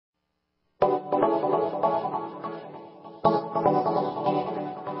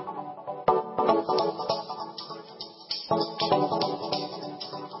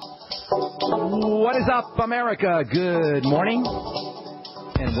up, America? Good morning.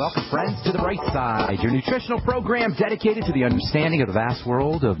 And welcome, friends, to The Bright Side, your nutritional program dedicated to the understanding of the vast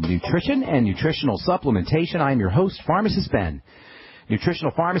world of nutrition and nutritional supplementation. I am your host, Pharmacist Ben,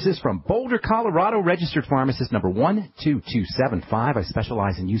 nutritional pharmacist from Boulder, Colorado, registered pharmacist number 12275. I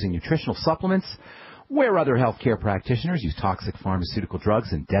specialize in using nutritional supplements where other healthcare practitioners use toxic pharmaceutical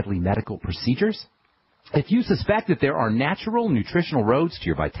drugs and deadly medical procedures. If you suspect that there are natural nutritional roads to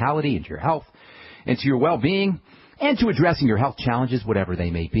your vitality and to your health and to your well-being and to addressing your health challenges, whatever they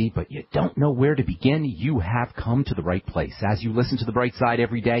may be, but you don't know where to begin, you have come to the right place. As you listen to The Bright Side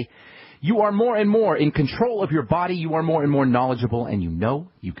every day, you are more and more in control of your body, you are more and more knowledgeable, and you know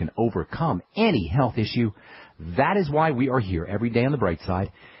you can overcome any health issue. That is why we are here every day on The Bright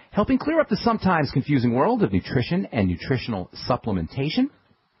Side, helping clear up the sometimes confusing world of nutrition and nutritional supplementation.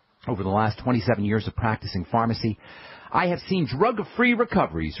 Over the last 27 years of practicing pharmacy, I have seen drug-free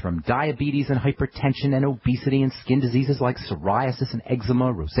recoveries from diabetes and hypertension and obesity and skin diseases like psoriasis and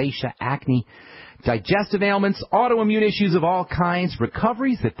eczema, rosacea, acne, digestive ailments, autoimmune issues of all kinds,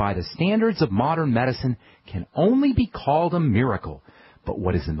 recoveries that by the standards of modern medicine can only be called a miracle. But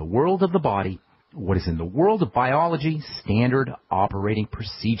what is in the world of the body, what is in the world of biology, standard operating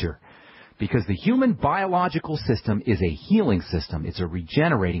procedure. Because the human biological system is a healing system. It's a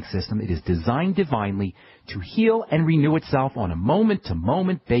regenerating system. It is designed divinely to heal and renew itself on a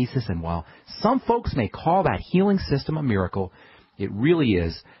moment-to-moment basis. And while some folks may call that healing system a miracle, it really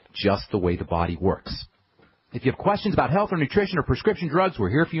is just the way the body works. If you have questions about health or nutrition or prescription drugs, we're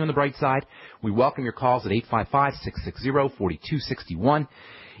here for you on The Bright Side. We welcome your calls at 855-660-4261.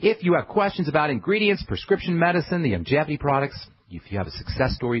 If you have questions about ingredients, prescription medicine, the longevity products, if you have a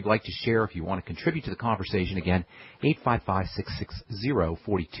success story you'd like to share, if you want to contribute to the conversation, again,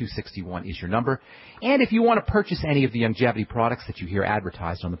 855-660-4261 is your number. And if you want to purchase any of the longevity products that you hear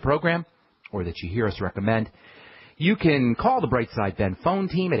advertised on the program or that you hear us recommend, you can call the Brightside Ben phone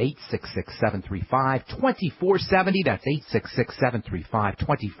team at 866-735-2470. That's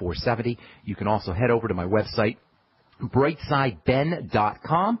 866-735-2470. You can also head over to my website,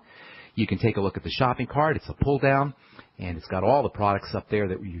 brightsideben.com. You can take a look at the shopping cart. It's a pull-down, and it's got all the products up there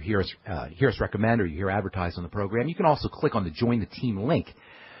that you hear us recommend or you hear advertised on the program. You can also click on the Join the Team link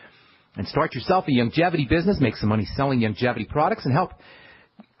and start yourself a longevity business, make some money selling longevity products, and help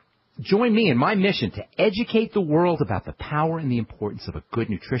join me in my mission to educate the world about the power and the importance of a good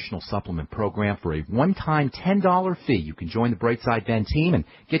nutritional supplement program. For a one-time $10 fee, you can join the Brightside Ben team and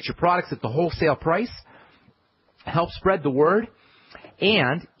get your products at the wholesale price, help spread the word,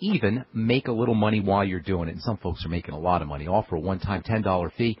 and even make a little money while you're doing it. And some folks are making a lot of money, all for a one-time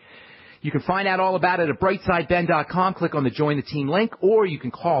 $10 fee. You can find out all about it at brightsideben.com. Click on the Join the Team link, or you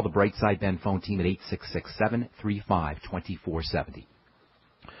can call the Brightside Ben phone team at 866-735-2470.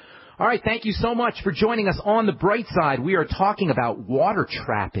 All right, thank you so much for joining us on The Bright Side. We are talking about water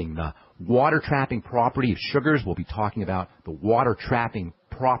trapping, the water trapping property of sugars. We'll be talking about the water trapping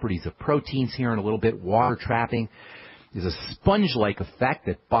properties of proteins here in a little bit. Water trapping is a sponge-like effect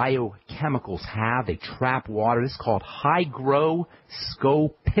that biochemicals have. They trap water. This is called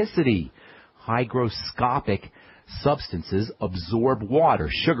hygroscopicity. Hygroscopic substances absorb water.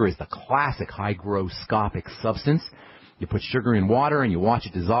 Sugar is the classic hygroscopic substance. You put sugar in water and you watch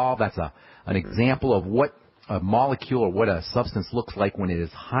it dissolve. That's an example of what a molecule or what a substance looks like when it is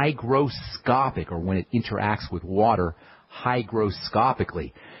hygroscopic, or when it interacts with water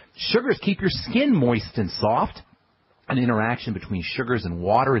hygroscopically. Sugars keep your skin moist and soft. An interaction between sugars and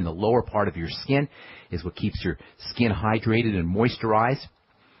water in the lower part of your skin is what keeps your skin hydrated and moisturized.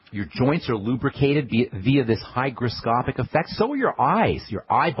 Your joints are lubricated via this hygroscopic effect. So are your eyes, your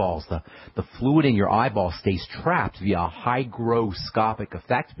eyeballs. The fluid in your eyeball stays trapped via a hygroscopic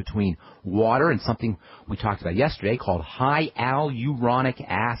effect between water and something we talked about yesterday called hyaluronic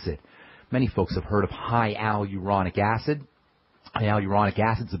acid. Many folks have heard of hyaluronic acid. Hyaluronic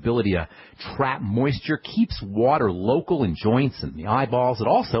acid's ability to trap moisture keeps water local in joints and the eyeballs. It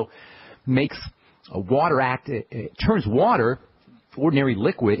also makes it turns water, ordinary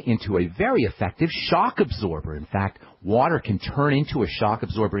liquid, into a very effective shock absorber. In fact, water can turn into a shock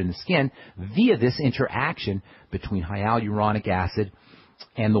absorber in the skin via this interaction between hyaluronic acid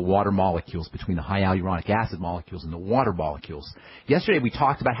and the water molecules, between the hyaluronic acid molecules and the water molecules. Yesterday we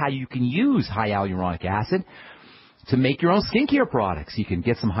talked about how you can use hyaluronic acid to make your own skincare products. You can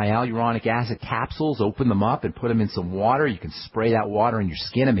get some hyaluronic acid capsules, open them up, and put them in some water. You can spray that water on your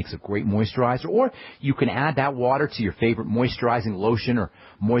skin. It makes a great moisturizer. Or you can add that water to your favorite moisturizing lotion or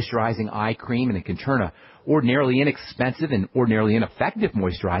moisturizing eye cream, and it can turn a ordinarily inexpensive and ordinarily ineffective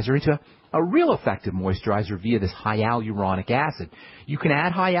moisturizer into a real effective moisturizer via this hyaluronic acid. You can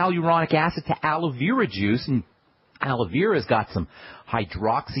add hyaluronic acid to aloe vera juice, and aloe vera has got some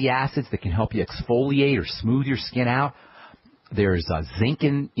hydroxy acids that can help you exfoliate or smooth your skin out. There's zinc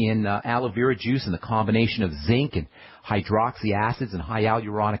in aloe vera juice, and the combination of zinc and hydroxy acids and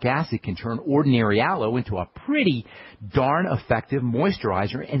hyaluronic acid can turn ordinary aloe into a pretty darn effective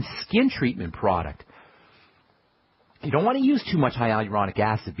moisturizer and skin treatment product. You don't want to use too much hyaluronic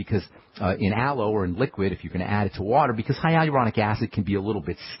acid because in aloe or in liquid, if you're going to add it to water, because hyaluronic acid can be a little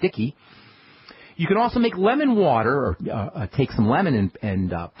bit sticky. You can also make lemon water, or take some lemon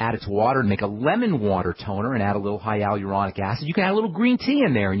and add it to water and make a lemon water toner and add a little hyaluronic acid. You can add a little green tea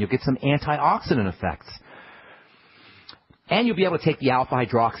in there and you'll get some antioxidant effects. And you'll be able to take the alpha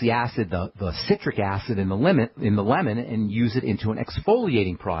hydroxy acid, the citric acid in the lemon, and use it into an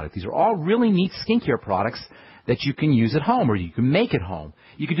exfoliating product. These are all really neat skincare products that you can use at home or you can make at home.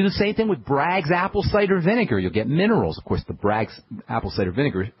 You can do the same thing with Bragg's apple cider vinegar. You'll get minerals. Of course, the Bragg's apple cider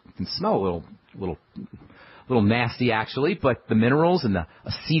vinegar can smell a little nasty actually, but the minerals and the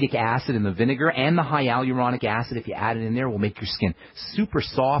acetic acid in the vinegar and the hyaluronic acid, if you add it in there, will make your skin super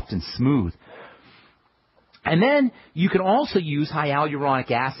soft and smooth. And then you can also use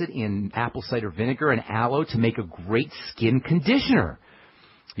hyaluronic acid in apple cider vinegar and aloe to make a great skin conditioner.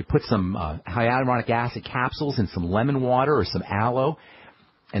 You put some hyaluronic acid capsules in some lemon water or some aloe,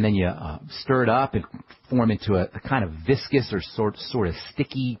 and then you stir it up and form into a kind of viscous or sort of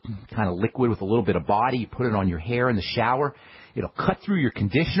sticky kind of liquid with a little bit of body. You put it on your hair in the shower. It'll cut through your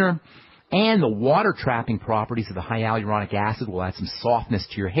conditioner, and the water-trapping properties of the hyaluronic acid will add some softness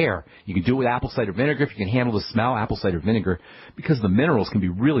to your hair. You can do it with apple cider vinegar if you can handle the smell. Apple cider vinegar, because the minerals can be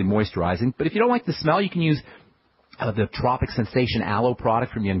really moisturizing. But if you don't like the smell, you can use the Tropic Sensation Aloe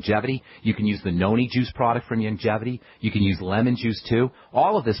product from Youngevity. You can use the Noni Juice product from Youngevity. You can use lemon juice too.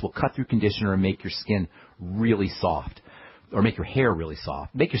 All of this will cut through conditioner and make your skin really soft, or make your hair really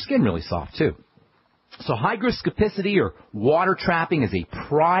soft. Make your skin really soft too. So hygroscopicity or water trapping is a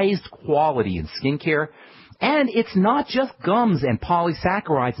prized quality in skincare. And it's not just gums and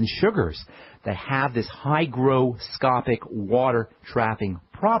polysaccharides and sugars that have this hygroscopic water trapping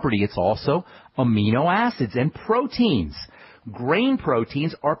property. It's also amino acids and proteins. Grain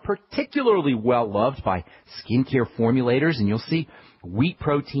proteins are particularly well loved by skincare formulators, and you'll see wheat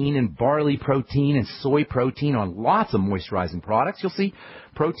protein and barley protein and soy protein on lots of moisturizing products. You'll see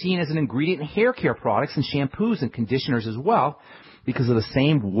protein as an ingredient in hair care products and shampoos and conditioners as well, because of the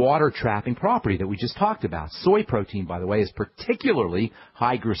same water-trapping property that we just talked about. Soy protein, by the way, is particularly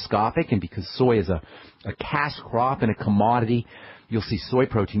hygroscopic, and because soy is a cash crop and a commodity, you'll see soy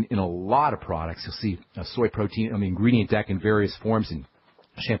protein in a lot of products. You'll see soy protein on the ingredient deck in various forms in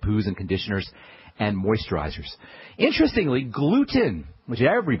shampoos and conditioners and moisturizers. Interestingly, gluten, which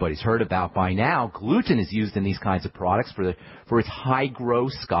everybody's heard about by now, gluten is used in these kinds of products for its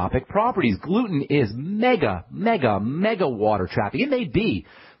hygroscopic properties. Gluten is mega water trapping. It may be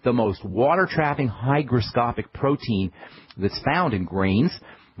the most water trapping hygroscopic protein that's found in grains.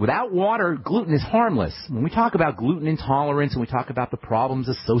 Without water, gluten is harmless. When we talk about gluten intolerance and we talk about the problems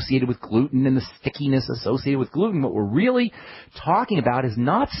associated with gluten and the stickiness associated with gluten, what we're really talking about is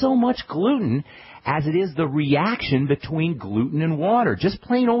not so much gluten as it is the reaction between gluten and water. Just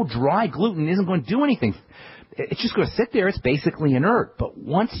plain old dry gluten isn't going to do anything. It's just going to sit there. It's basically inert. But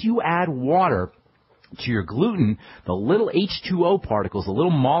once you add water to your gluten, the little H2O particles, the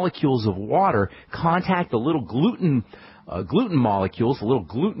little molecules of water, contact the little gluten molecules, the little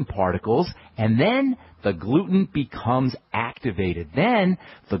gluten particles, and then the gluten becomes activated. Then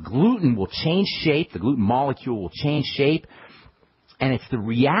the gluten will change shape, the gluten molecule will change shape, and it's the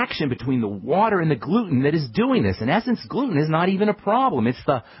reaction between the water and the gluten that is doing this. In essence, gluten is not even a problem. It's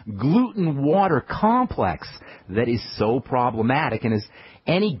the gluten-water complex that is so problematic. And as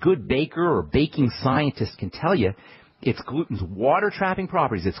any good baker or baking scientist can tell you, it's gluten's water-trapping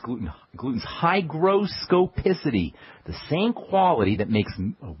properties. It's gluten's hygroscopicity, the same quality that makes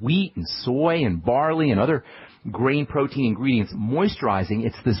wheat and soy and barley and other grain protein ingredients moisturizing.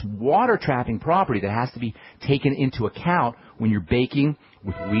 It's this water-trapping property that has to be taken into account when you're baking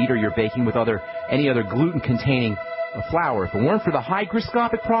with wheat or you're baking with any other gluten-containing flour. If it weren't for the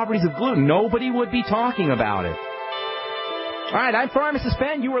hygroscopic properties of gluten, nobody would be talking about it. All right, I'm Pharmacist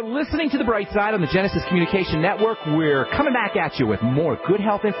Ben. You are listening to The Bright Side on the Genesis Communication Network. We're coming back at you with more good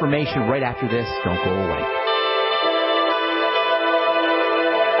health information right after this. Don't go away.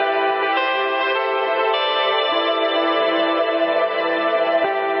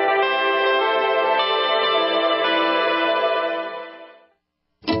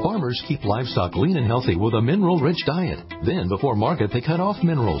 Farmers keep livestock lean and healthy with a mineral-rich diet. Then, before market, they cut off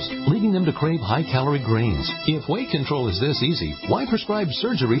minerals, leaving them to crave high-calorie grains. If weight control is this easy, why prescribe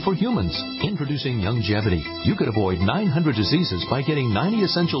surgery for humans? Introducing Youngevity. You could avoid 900 diseases by getting 90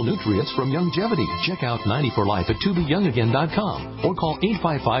 essential nutrients from Youngevity. Check out 90 for Life at tobeyoungagain.com or call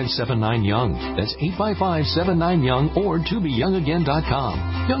 855-79-YOUNG. That's 855-79-YOUNG or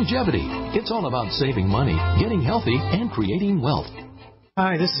tobeyoungagain.com. Youngevity. It's all about saving money, getting healthy, and creating wealth.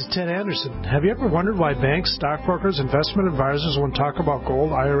 Hi, this is Ted Anderson. Have you ever wondered why banks, stockbrokers, investment advisors won't talk about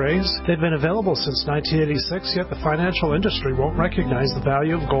gold IRAs? They've been available since 1986, yet the financial industry won't recognize the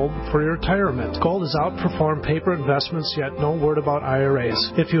value of gold for your retirement. Gold has outperformed paper investments, yet no word about IRAs.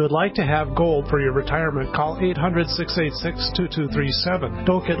 If you would like to have gold for your retirement, call 800-686-2237.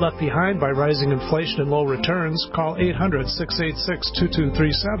 Don't get left behind by rising inflation and low returns. Call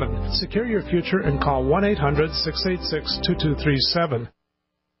 800-686-2237. Secure your future and call 1-800-686-2237.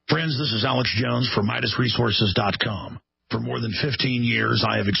 Friends, this is Alex Jones for MidasResources.com. For more than 15 years,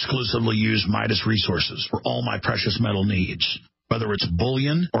 I have exclusively used Midas Resources for all my precious metal needs. Whether it's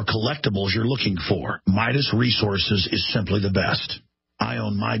bullion or collectibles you're looking for, Midas Resources is simply the best. I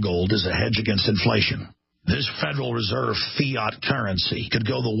own my gold as a hedge against inflation. This Federal Reserve fiat currency could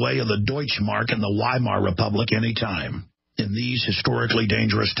go the way of the Deutschmark and the Weimar Republic anytime. In these historically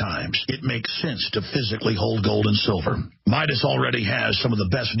dangerous times, it makes sense to physically hold gold and silver. Midas already has some of the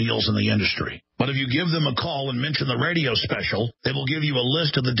best deals in the industry. But if you give them a call and mention the radio special, they will give you a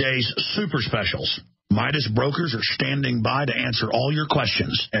list of the day's super specials. Midas brokers are standing by to answer all your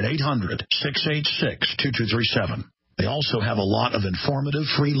questions at 800-686-2237. They also have a lot of informative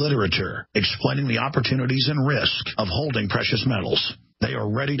free literature explaining the opportunities and risk of holding precious metals. They are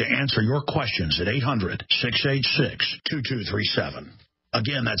ready to answer your questions at 800-686-2237.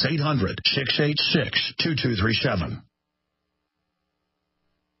 Again, that's 800-686-2237.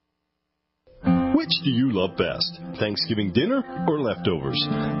 Which do you love best, Thanksgiving dinner or leftovers?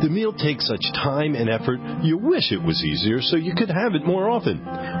 The meal takes such time and effort, you wish it was easier so you could have it more often.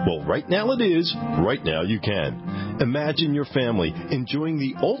 Well, right now it is. Right now you can. Imagine your family enjoying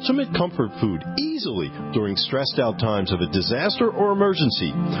the ultimate comfort food easily during stressed out times of a disaster or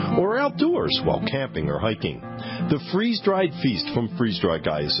emergency, or outdoors while camping or hiking. The freeze-dried feast from Freeze Dry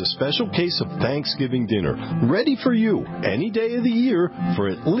Guy is a special case of Thanksgiving dinner, ready for you any day of the year for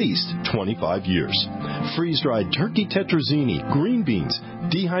at least 25 years. Freeze-dried turkey tetrazzini, green beans,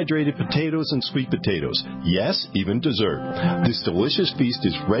 dehydrated potatoes and sweet potatoes. Yes, even dessert. This delicious feast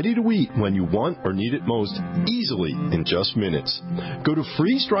is ready to eat when you want or need it most, easily in just minutes. Go to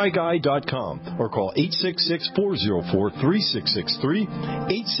freezedryguy.com or call 866-404-3663,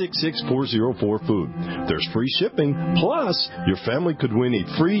 866-404-FOOD. There's free shipping, plus your family could win a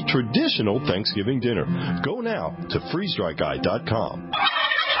free traditional Thanksgiving dinner. Go now to freezedryguy.com.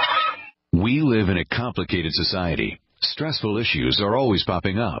 We live in a complicated society. Stressful issues are always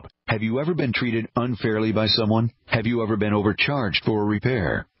popping up. Have you ever been treated unfairly by someone? Have you ever been overcharged for a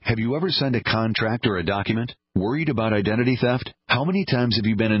repair? Have you ever signed a contract or a document? Worried about identity theft? How many times have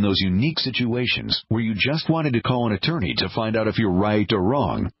you been in those unique situations where you just wanted to call an attorney to find out if you're right or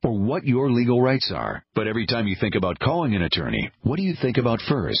wrong, or what your legal rights are? But every time you think about calling an attorney, what do you think about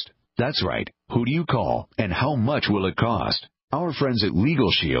first? That's right. Who do you call, and how much will it cost? Our friends at Legal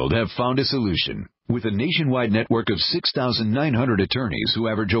Shield have found a solution. With a nationwide network of 6,900 attorneys who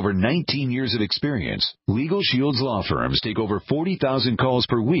average over 19 years of experience, Legal Shield's law firms take over 40,000 calls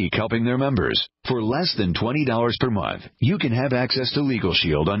per week helping their members. For less than $20 per month, you can have access to Legal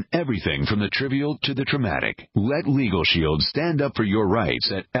Shield on everything from the trivial to the traumatic. Let Legal Shield stand up for your rights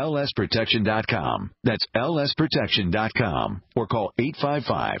at lsprotection.com. That's lsprotection.com. Or call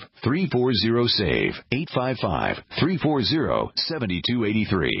 855-340-SAVE,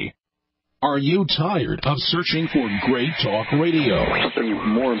 855-340-7283. Are you tired of searching for great talk radio? Something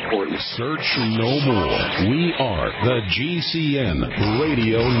more important. Search no more. We are the GCN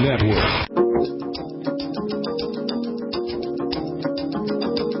Radio Network.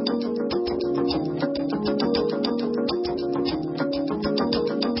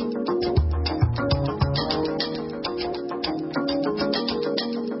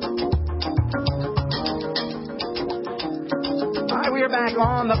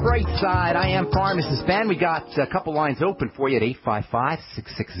 On the bright side, I am Pharmacist Ben. We got a couple lines open for you at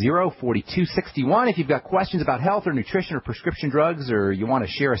 855-660-4261. If you've got questions about health or nutrition or prescription drugs, or you want to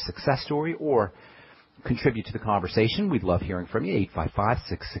share a success story or contribute to the conversation, we'd love hearing from you.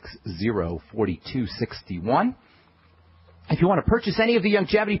 855-660-4261. If you want to purchase any of the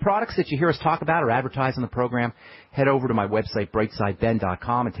longevity products that you hear us talk about or advertise on the program, head over to my website,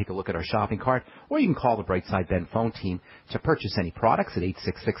 brightsideben.com, and take a look at our shopping cart. Or you can call the Brightside Ben phone team to purchase any products at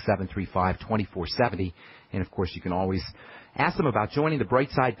 866-735-2470. And, of course, you can always ask them about joining the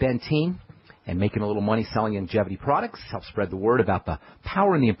Brightside Ben team and making a little money selling longevity products. Help spread the word about the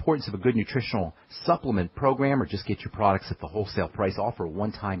power and the importance of a good nutritional supplement program, or just get your products at the wholesale price. Offer a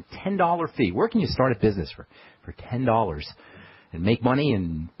one-time $10 fee. Where can you start a business for $10 and make money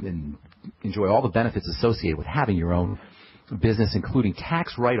and enjoy all the benefits associated with having your own business, including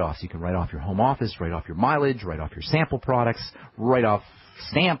tax write-offs? You can write off your home office, write off your mileage, write off your sample products, write off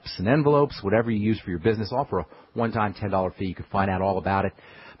stamps and envelopes, whatever you use for your business. Offer a one-time $10 fee. You can find out all about it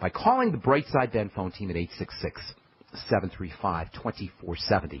by calling the Brightside Ben phone team at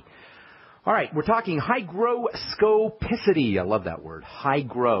 866-735-2470. All right, we're talking hygroscopicity. I love that word.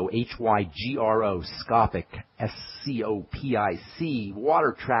 Hygro, H-Y-G-R-O, scopic, S-C-O-P-I-C,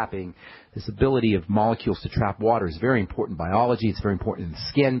 water trapping. This ability of molecules to trap water is very important in biology. It's very important in the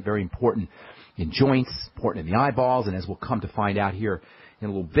skin, very important in joints, important in the eyeballs, and as we'll come to find out here in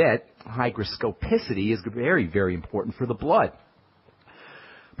a little bit, hygroscopicity is very, very important for the blood.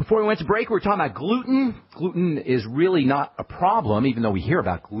 Before we went to break, we were talking about gluten. Gluten is really not a problem, even though we hear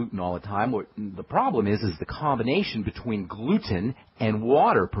about gluten all the time. What the problem is the combination between gluten and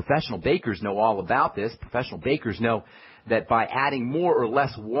water. Professional bakers know all about this. Professional bakers know that by adding more or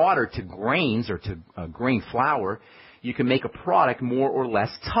less water to grains or to grain flour, you can make a product more or less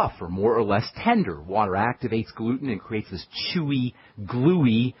tough or more or less tender. Water activates gluten and creates this chewy,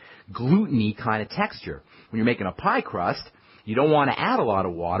 gluey, gluten-y kind of texture. When you're making a pie crust, you don't want to add a lot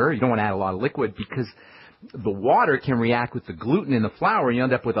of water. You don't want to add a lot of liquid because the water can react with the gluten in the flour and you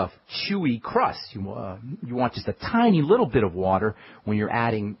end up with a chewy crust. You want just a tiny little bit of water when you're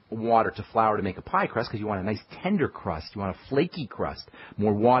adding water to flour to make a pie crust because you want a nice tender crust. You want a flaky crust.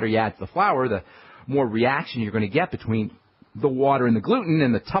 More water you add to the flour, the more reaction you're going to get between the water and the gluten,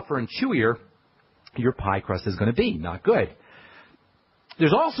 and the tougher and chewier your pie crust is going to be. Not good.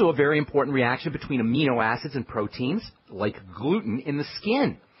 There's also a very important reaction between amino acids and proteins, like gluten, in the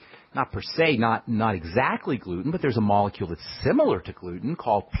skin. Not per se, not exactly gluten, but there's a molecule that's similar to gluten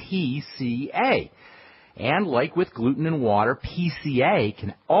called PCA. And like with gluten and water, PCA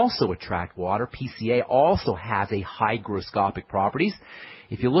can also attract water. PCA also has a hygroscopic properties.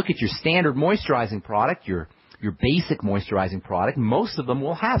 If you look at your standard moisturizing product, your basic moisturizing product, most of them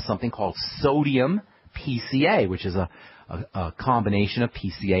will have something called sodium PCA, which is a combination of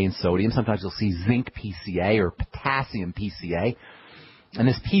PCA and sodium. Sometimes you'll see zinc PCA or potassium PCA. And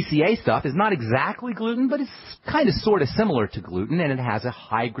this PCA stuff is not exactly gluten, but it's kind of sort of similar to gluten, and it has a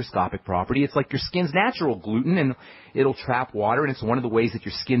hygroscopic property. It's like your skin's natural gluten, and it'll trap water, and it's one of the ways that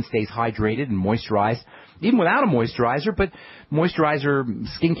your skin stays hydrated and moisturized, even without a moisturizer. But moisturizer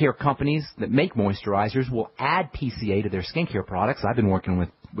skincare companies that make moisturizers will add PCA to their skincare products. I've been working with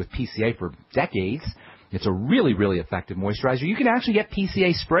PCA for decades. It's a really, really effective moisturizer. You can actually get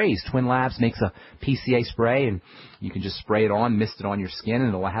PCA sprays. Twin Labs makes a PCA spray, and you can just spray it on, mist it on your skin, and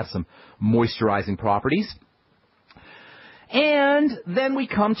it'll have some moisturizing properties. And then we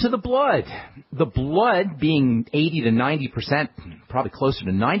come to the blood. The blood, being 80 to 90%, probably closer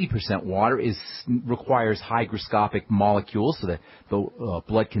to 90% water, requires hygroscopic molecules so that the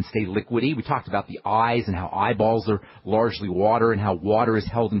blood can stay liquidy. We talked about the eyes and how eyeballs are largely water and how water is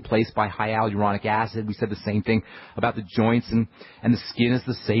held in place by hyaluronic acid. We said the same thing about the joints, and the skin is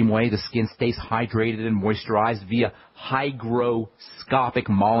the same way. The skin stays hydrated and moisturized via hygroscopic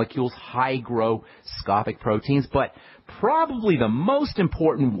molecules, hygroscopic proteins. But probably the most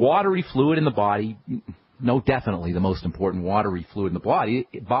important watery fluid in the body, definitely the most important watery fluid in the body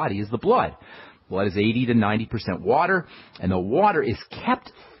is the blood. Blood is 80 to 90% water, and the water is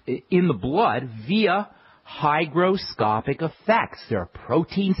kept in the blood via hygroscopic effects. There are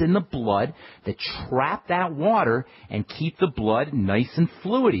proteins in the blood that trap that water and keep the blood nice and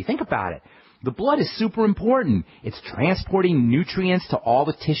fluidy. Think about it. The blood is super important. It's transporting nutrients to all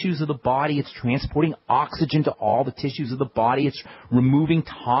the tissues of the body. It's transporting oxygen to all the tissues of the body. It's removing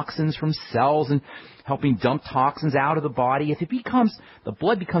toxins from cells and helping dump toxins out of the body. If the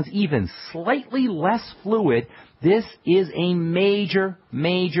blood becomes even slightly less fluid, this is a major,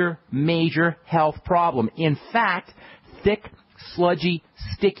 major, major health problem. In fact, thick, sludgy,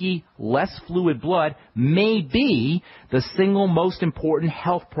 sticky, less fluid blood may be the single most important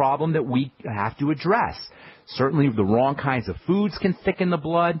health problem that we have to address. Certainly the wrong kinds of foods can thicken the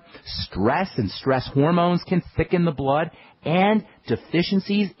blood, stress and stress hormones can thicken the blood, and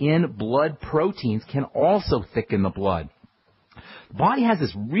deficiencies in blood proteins can also thicken the blood. The body has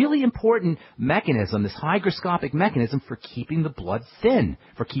this really important mechanism, this hygroscopic mechanism for keeping the blood thin,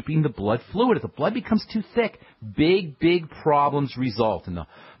 for keeping the blood fluid. If the blood becomes too thick, big problems result. And the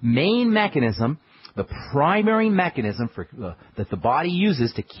main mechanism, the primary mechanism that the body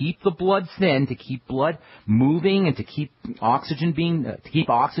uses to keep the blood thin, to keep blood moving, and to keep oxygen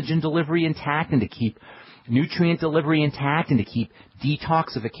delivery intact, and to keep nutrient delivery intact, and to keep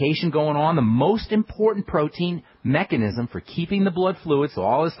detoxification going on, the most important protein mechanism for keeping the blood fluid, so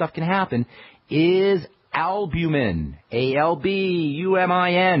all this stuff can happen, is albumin.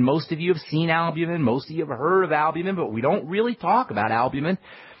 A-L-B-U-M-I-N. Most of you have seen albumin. Most of you have heard of albumin, but we don't really talk about albumin,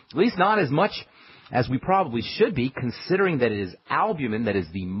 at least not as much as we probably should be, considering that it is albumin that is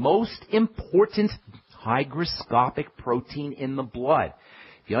the most important hygroscopic protein in the blood.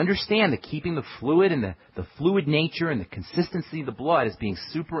 If you understand that keeping the fluid and the fluid nature and the consistency of the blood as being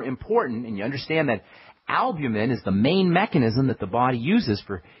super important, and you understand that albumin is the main mechanism that the body uses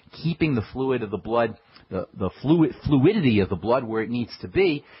for keeping the fluid of the blood, the fluidity of the blood where it needs to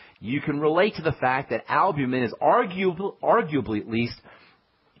be, you can relate to the fact that albumin is arguably at least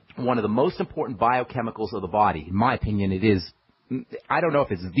one of the most important biochemicals of the body. In my opinion, it is. I don't know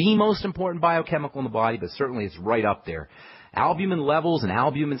if it's the most important biochemical in the body, but certainly it's right up there. Albumin levels and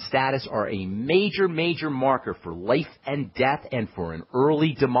albumin status are a major marker for life and death and for an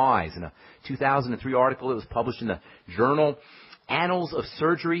early demise. In a 2003 article that was published in the journal Annals of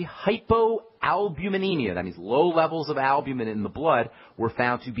Surgery, hypoalbuminemia, that means low levels of albumin in the blood, were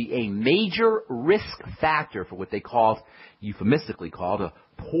found to be a major risk factor for what they euphemistically called a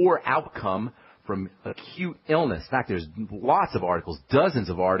poor outcome from acute illness. In fact, there's lots of articles, dozens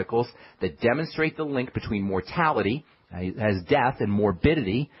of articles, that demonstrate the link between mortality, as death, and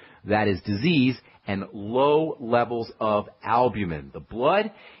morbidity, that is disease, and low levels of albumin. The blood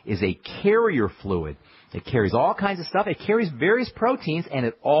is a carrier fluid. It carries all kinds of stuff. It carries various proteins, and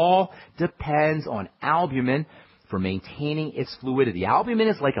it all depends on albumin for maintaining its fluidity. Albumin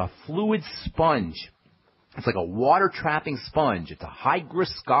is like a fluid sponge. It's like a water-trapping sponge. It's a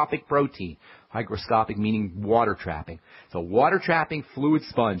hygroscopic protein. Hygroscopic meaning water-trapping. It's a water-trapping fluid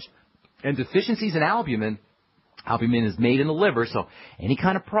sponge. And deficiencies in albumin is made in the liver, so any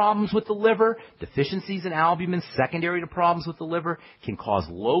kind of problems with the liver, deficiencies in albumin secondary to problems with the liver, can cause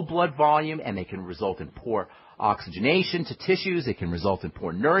low blood volume, and they can result in poor oxygenation to tissues, it can result in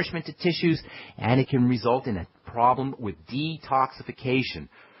poor nourishment to tissues, and it can result in a problem with detoxification.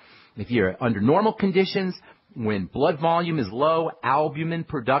 If you're under normal conditions, when blood volume is low, albumin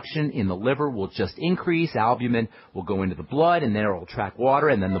production in the liver will just increase. Albumin will go into the blood, and then it will track water,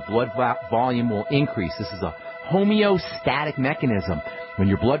 and then the blood volume will increase. This is a homeostatic mechanism. When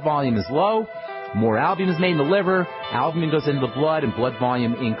your blood volume is low, more albumin is made in the liver, albumin goes into the blood, and blood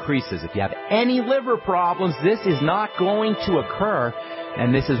volume increases. If you have any liver problems, this is not going to occur,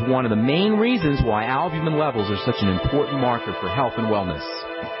 and this is one of the main reasons why albumin levels are such an important marker for health and wellness.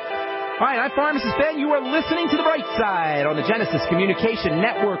 All right, I'm Pharmacist Ben. You are listening to The Bright Side on the Genesis Communication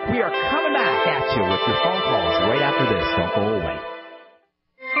Network. We are coming back at you with your phone calls right after this. Don't go away.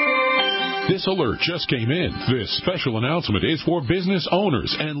 This alert just came in. This special announcement is for business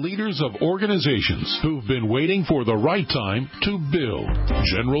owners and leaders of organizations who've been waiting for the right time to build.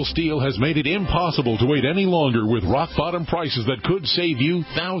 General Steel has made it impossible to wait any longer with rock-bottom prices that could save you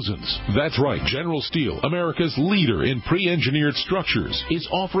thousands. That's right. General Steel, America's leader in pre-engineered structures, is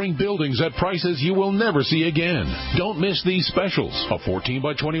offering buildings at prices you will never see again. Don't miss these specials. A 14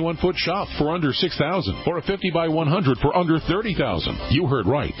 by 21 foot shop for under $6,000 or a 50 by 100 for under $30,000. You heard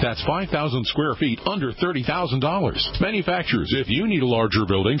right. That's 5,000 square feet under $30,000. Manufacturers, if you need a larger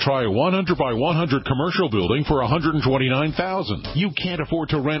building, try a 100 by 100 commercial building for $129,000. You can't afford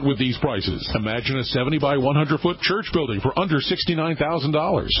to rent with these prices. Imagine a 70 by 100 foot church building for under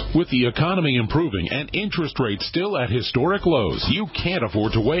 $69,000. With the economy improving and interest rates still at historic lows, you can't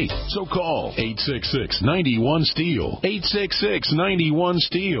afford to wait. So call 866-91-STEEL.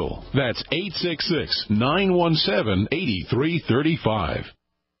 866-91-STEEL. That's 866-917-8335.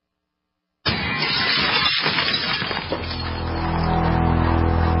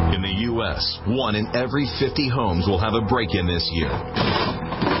 One in every 50 homes will have a break-in this year.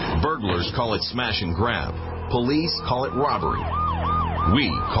 Burglars call it smash and grab. Police call it robbery. We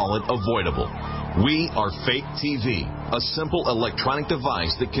call it avoidable. We are Fake TV, a simple electronic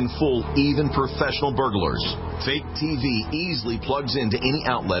device that can fool even professional burglars. Fake TV easily plugs into any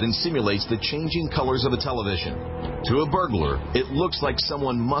outlet and simulates the changing colors of a television. To a burglar, it looks like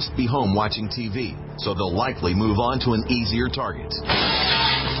someone must be home watching TV, so they'll likely move on to an easier target.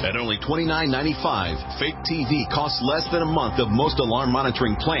 At only $29.95, Fake TV costs less than a month of most alarm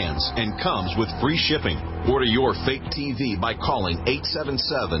monitoring plans and comes with free shipping. Order your Fake TV by calling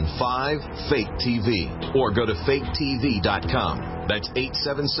 877-5-FAKE-TV or go to faketv.com. That's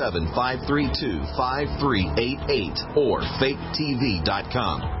 877-532-5388 or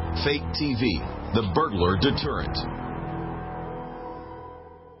faketv.com. Fake TV, the burglar deterrent.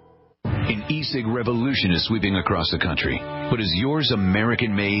 An e-cig revolution is sweeping across the country. But is yours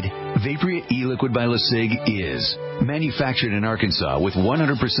American-made? Vaporeate e-liquid by LeSig is. Manufactured in Arkansas with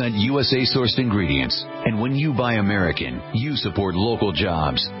 100% USA-sourced ingredients. And when you buy American, you support local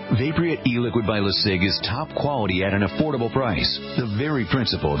jobs. Vaporeate e-liquid by LeSig is top quality at an affordable price. The very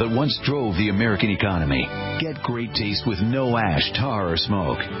principle that once drove the American economy. Get great taste with no ash, tar, or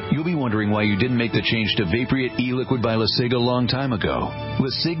smoke. You'll be wondering why you didn't make the change to Vaporeate e-liquid by LeSig a long time ago.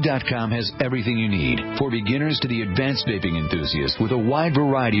 LeSig.com has everything you need, for beginners to the advanced vaping enthusiast, with a wide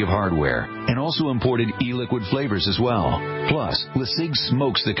variety of hardware, and also imported e-liquid flavors as well. Plus, LeSig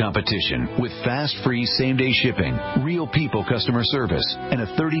smokes the competition with fast, free, same-day shipping, real people customer service, and a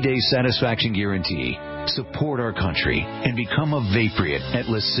 30-day satisfaction guarantee. Support our country and become a Vaporeate at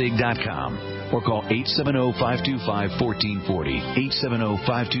LeSig.com. Or call 870-525-1440.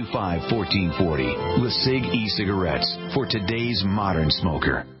 870-525-1440. LeSig e-cigarettes for today's modern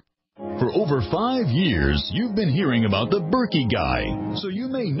smoker. For over 5 years, you've been hearing about the Berkey guy, so you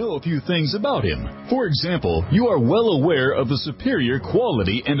may know a few things about him. For example, you are well aware of the superior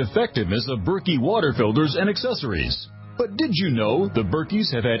quality and effectiveness of Berkey water filters and accessories. But did you know the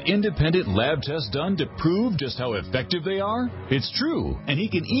Berkeys have had independent lab tests done to prove just how effective they are? It's true, and he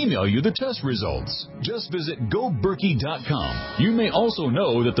can email you the test results. Just visit GoBerkey.com. You may also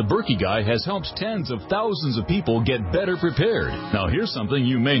know that the Berkey guy has helped tens of thousands of people get better prepared. Now here's something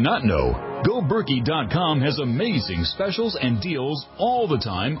you may not know. GoBerkey.com has amazing specials and deals all the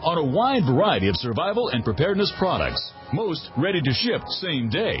time on a wide variety of survival and preparedness products. Most ready to ship same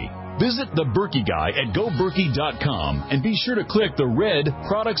day. Visit the Berkey guy at GoBerkey.com and be sure to click the red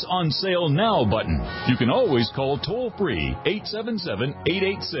Products on Sale Now button. You can always call toll-free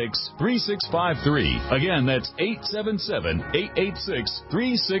 877-886-3653. Again, that's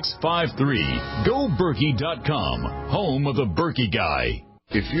 877-886-3653. GoBerkey.com, home of the Berkey guy.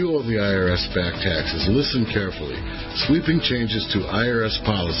 If you owe the IRS back taxes, listen carefully. Sweeping changes to IRS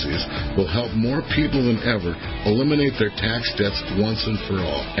policies will help more people than ever eliminate their tax debts once and for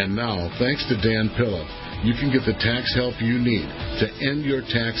all. And now, thanks to Dan Pilla, you can get the tax help you need to end your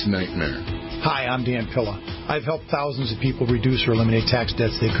tax nightmare. Hi, I'm Dan Pilla. I've helped thousands of people reduce or eliminate tax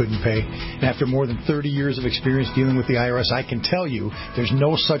debts they couldn't pay. And after more than 30 years of experience dealing with the IRS, I can tell you there's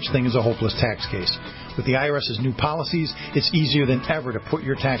no such thing as a hopeless tax case. With the IRS's new policies, it's easier than ever to put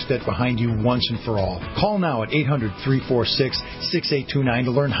your tax debt behind you once and for all. Call now at 800-346-6829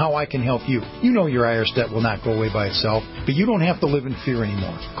 to learn how I can help you. You know your IRS debt will not go away by itself, but you don't have to live in fear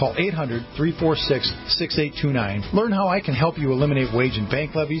anymore. Call 800-346-6829. Learn how I can help you eliminate wage and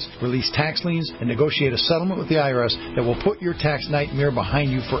bank levies, release tax liens, and negotiate a settlement with the IRS that will put your tax nightmare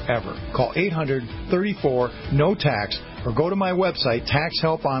behind you forever. Call 800-34-NO-TAX or go to my website,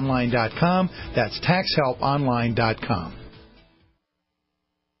 taxhelponline.com. That's taxhelponline.com.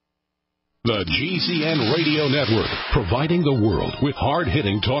 The GCN Radio Network, providing the world with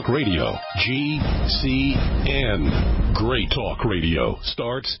hard-hitting talk radio. GCN. Great talk radio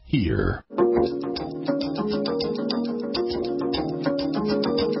starts here.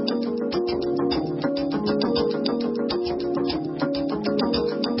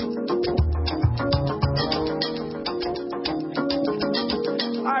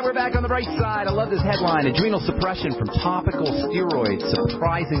 Back on the right side, I love this headline. Adrenal suppression from topical steroids,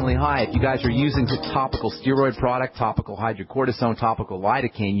 surprisingly high. If you guys are using the topical steroid product, topical hydrocortisone, topical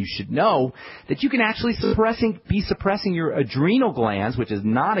lidocaine, you should know that you can actually be suppressing your adrenal glands, which is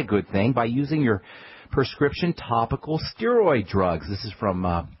not a good thing, by using your prescription topical steroid drugs. This is from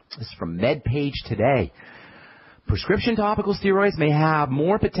MedPage Today. Prescription topical steroids may have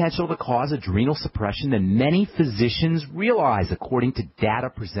more potential to cause adrenal suppression than many physicians realize, according to data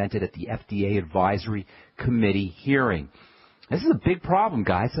presented at the FDA Advisory Committee hearing. This is a big problem,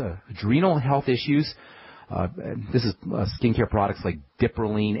 guys. Adrenal health issues. This is skincare products like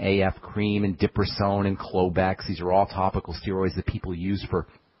Diproline AF cream and Diprosone and Clobex. These are all topical steroids that people use for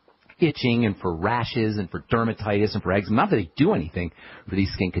itching and for rashes and for dermatitis and for eczema. Not that they do anything for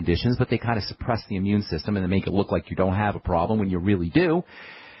these skin conditions, but they kind of suppress the immune system and they make it look like you don't have a problem when you really do.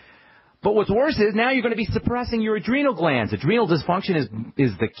 But what's worse is now you're going to be suppressing your adrenal glands. Adrenal dysfunction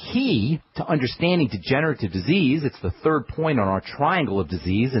is the key to understanding degenerative disease. It's the third point on our triangle of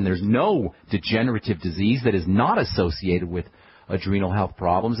disease, and there's no degenerative disease that is not associated with adrenal health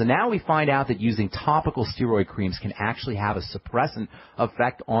problems. And now we find out that using topical steroid creams can actually have a suppressant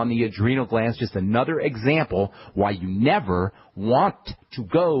effect on the adrenal glands. Just another example why you never want to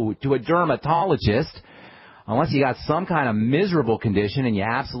go to a dermatologist unless you got some kind of miserable condition and you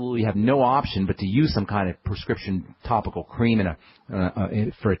absolutely have no option but to use some kind of prescription topical cream in a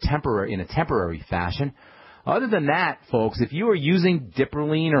temporary fashion. Other than that, folks, if you are using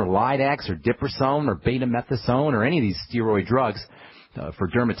Dipperline or Lidex or Diprosone or betamethasone or any of these steroid drugs for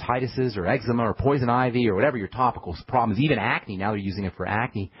dermatitis or eczema or poison ivy or whatever your topical problem is, even acne, now they're using it for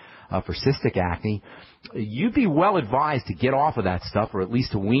acne, for cystic acne, you'd be well advised to get off of that stuff, or at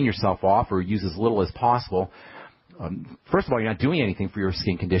least to wean yourself off, or use as little as possible. First of all, you're not doing anything for your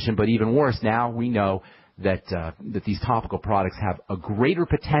skin condition, but even worse, now we know that these topical products have a greater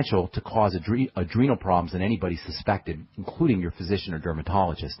potential to cause adrenal problems than anybody suspected, including your physician or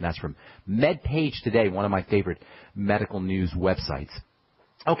dermatologist. And that's from MedPage Today, one of my favorite medical news websites.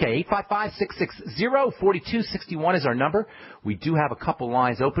 Okay, 855-660-4261 is our number. We do have a couple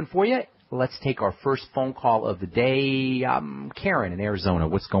lines open for you. Let's take our first phone call of the day. Karen in Arizona.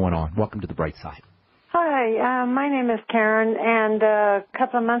 What's going on? Welcome to the Bright Side. Hi, my name is Karen, and a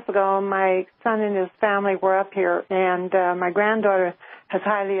couple of months ago, my son and his family were up here, and my granddaughter is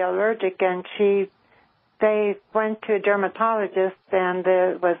highly allergic, and they went to a dermatologist, and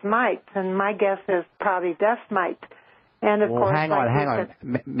it was mites, and my guess is probably dust mite. And of course, hang on.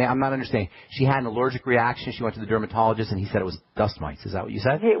 I'm not understanding. She had an allergic reaction. She went to the dermatologist, and he said it was dust mites. Is that what you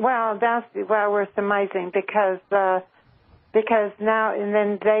said? We're surmising because now, and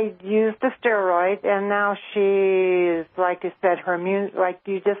then they used the steroid, and now she's, like you said, her immune, like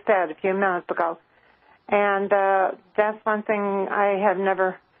you just said a few minutes ago. And that's one thing I have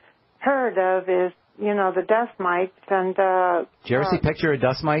never heard of is, the dust mites. And did you ever see a picture of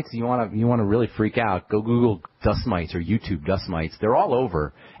dust mites? You want to really freak out? Go Google dust mites or YouTube dust mites. They're all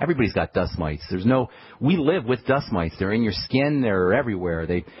over. Everybody's got dust mites. We live with dust mites. They're in your skin. They're everywhere.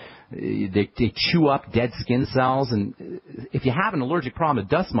 They chew up dead skin cells, and if you have an allergic problem to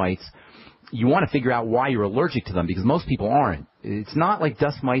dust mites, you want to figure out why you're allergic to them, because most people aren't. It's not like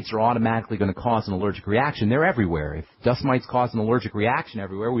dust mites are automatically going to cause an allergic reaction. They're everywhere. If dust mites cause an allergic reaction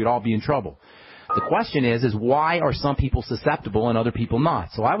everywhere, we'd all be in trouble. The question is why are some people susceptible and other people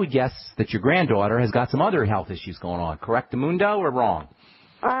not? So I would guess that your granddaughter has got some other health issues going on. Correct, Mundo, or wrong?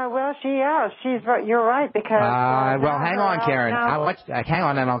 She's right. You're right, because. Hang on, Karen. Hang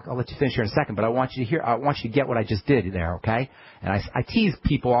on, and I'll let you finish here in a second. But I want you to get what I just did there, okay? And I tease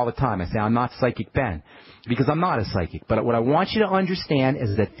people all the time. I say I'm not Psychic Ben, because I'm not a psychic. But what I want you to understand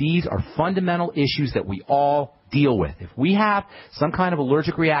is that these are fundamental issues that we all deal with. If we have some kind of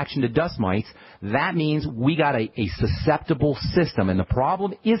allergic reaction to dust mites, that means we got a susceptible system. And the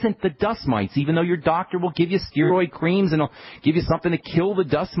problem isn't the dust mites, even though your doctor will give you steroid creams and he'll give you something to kill the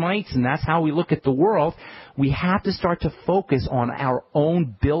dust mites, and that's how we look at the world. We have to start to focus on our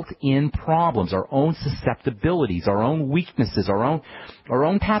own built-in problems, our own susceptibilities, our own weaknesses, our own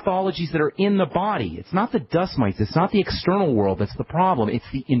pathologies that are in the body. It's not the dust mites. It's not the external world that's the problem. It's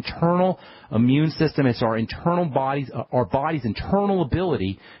the internal immune system. It's our body's internal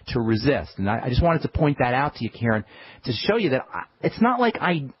ability to resist. And I just wanted to point that out to you, Karen, to show you that it's not like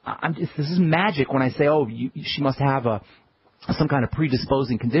this is magic when I say, she must have some kind of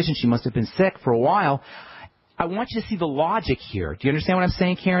predisposing condition. She must have been sick for a while. I want you to see the logic here. Do you understand what I'm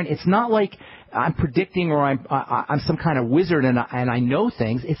saying, Karen? It's not like I'm predicting or I'm some kind of wizard and I know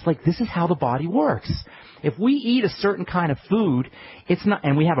things. It's like this is how the body works. If we eat a certain kind of food,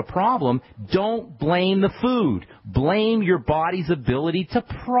 and we have a problem, don't blame the food. Blame your body's ability to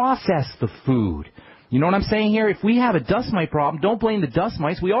process the food. You know what I'm saying here? If we have a dust mite problem, don't blame the dust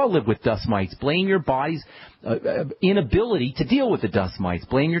mites. We all live with dust mites. Blame your body's inability to deal with the dust mites.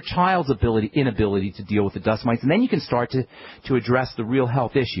 Blame your child's inability to deal with the dust mites, and then you can start to address the real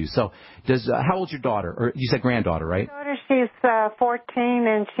health issues. So, how old's your daughter? Or you said granddaughter, right? My daughter, she's 14,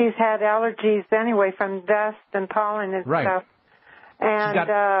 and she's had allergies anyway from dust and pollen and stuff.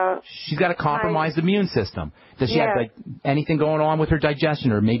 And she's got a compromised immune system. Does she have anything going on with her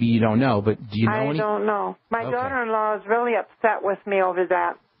digestion, or maybe you don't know? But do you know anything? I don't know. My daughter-in-law is really upset with me over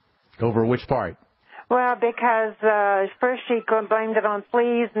that. Over which part? Well, because first she blamed it on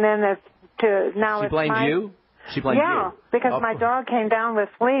fleas, and then now she blamed you. She blamed you. Yeah, because my dog came down with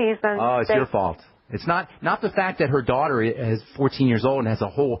fleas, and it's your fault. It's not the fact that her daughter is 14 years old and has a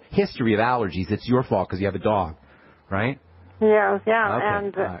whole history of allergies. It's your fault because you have a dog, right? Yeah. Okay.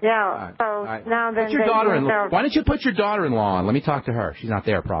 And now then. Put your daughter-in-law. Why don't you put your daughter-in-law on? Let me talk to her. She's not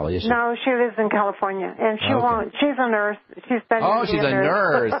there, probably, is she? No, she lives in California, and she won't. She's a nurse. She's studying. Oh, she's a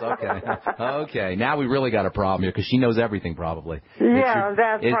nurse. Okay. Okay. Now we really got a problem here because she knows everything, probably. Yeah,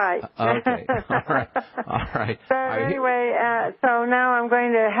 that's right. Okay. All right. So anyway, so now I'm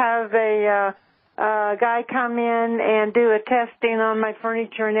going to have a guy come in and do a testing on my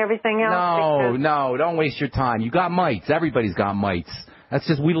furniture and everything else. No, don't waste your time. You got mites. Everybody's got mites. That's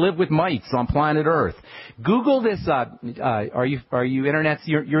just, we live with mites on planet Earth. Google this. Are you internet?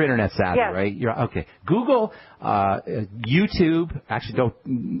 You're internet savvy, yes. Right? Okay. Google YouTube. Actually, don't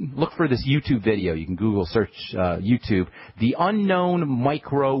look for this YouTube video. You can Google search YouTube. The Unknown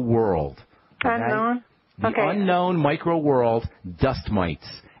Micro World. Okay? Unknown. The Unknown Micro World dust mites.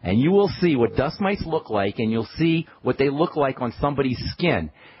 And you will see what dust mites look like, and you'll see what they look like on somebody's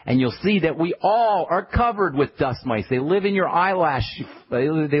skin. And you'll see that we all are covered with dust mites. They live in your eyelash. They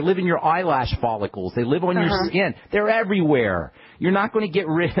live in your eyelash follicles. They live on your skin. They're everywhere. You're not going to get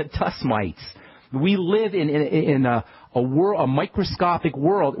rid of dust mites. We live in a world, a microscopic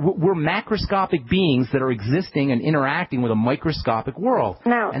world. We're macroscopic beings that are existing and interacting with a microscopic world.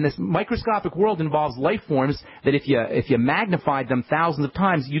 No. And this microscopic world involves life forms that if you magnified them thousands of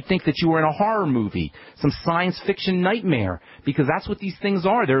times, you'd think that you were in a horror movie, some science fiction nightmare, because that's what these things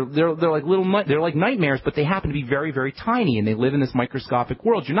are. They're like nightmares, but they happen to be very, very tiny, and they live in this microscopic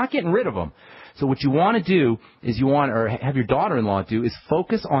world. You're not getting rid of them. So what you want to do is or have your daughter-in-law do, is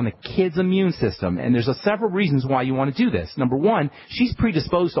focus on the kid's immune system. And there's several reasons why you want to do this. Number one, she's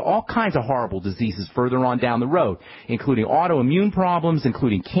predisposed to all kinds of horrible diseases further on down the road, including autoimmune problems,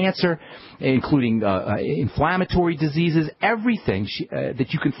 including cancer, including inflammatory diseases, everything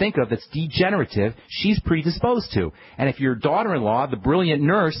that you can think of that's degenerative, she's predisposed to. And if your daughter-in-law, the brilliant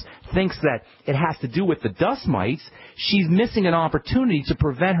nurse, thinks that it has to do with the dust mites, she's missing an opportunity to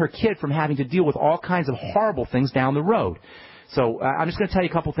prevent her kid from having to deal with all kinds of horrible things down the road. So I'm just going to tell you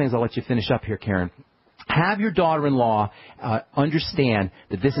a couple things. I'll let you finish up here, Karen. Have your daughter-in-law understand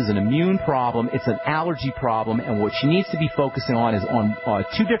that this is an immune problem, it's an allergy problem, and what she needs to be focusing on is on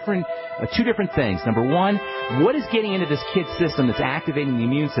two different things. Number one, what is getting into this kid's system that's activating the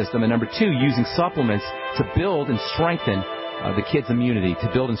immune system, and number two, using supplements to build and strengthen the kid's immunity, to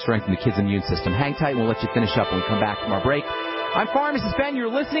build and strengthen the kid's immune system. Hang tight, and we'll let you finish up when we come back from our break. I'm Pharmacist Ben. You're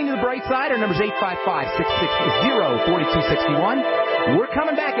listening to The Bright Side. Our number's 855-660-4261. We're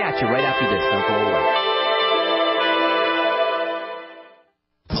coming back at you right after this. Don't go away.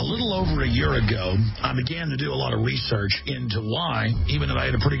 A little over a year ago, I began to do a lot of research into why, even if I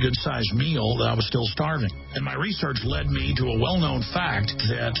had a pretty good-sized meal, that I was still starving. And my research led me to a well-known fact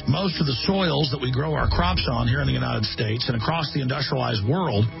that most of the soils that we grow our crops on here in the United States and across the industrialized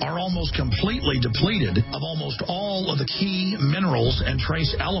world are almost completely depleted of almost all of the key minerals and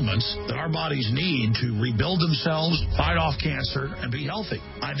trace elements that our bodies need to rebuild themselves, fight off cancer, and be healthy.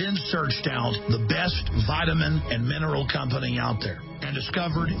 I then searched out the best vitamin and mineral company out there and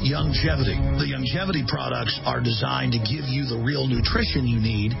discovered Youngevity. The Youngevity products are designed to give you the real nutrition you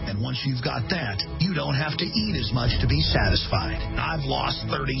need, and once you've got that, you don't have to eat as much to be satisfied. I've lost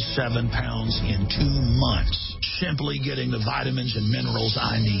 37 pounds in 2 months, simply getting the vitamins and minerals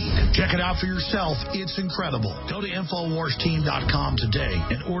I need. Check it out for yourself. It's incredible. Go to InfoWarsTeam.com today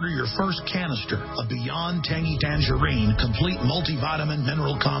and order your first canister of Beyond Tangy Tangerine Complete Multivitamin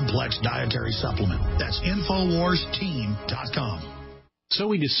Mineral Complex Dietary Supplement. That's InfoWarsTeam.com. So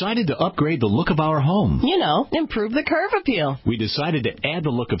we decided to upgrade the look of our home. You know, improve the curve appeal. We decided to add the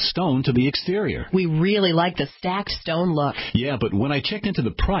look of stone to the exterior. We really like the stacked stone look. Yeah, but when I checked into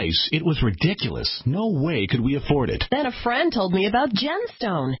the price, it was ridiculous. No way could we afford it. Then a friend told me about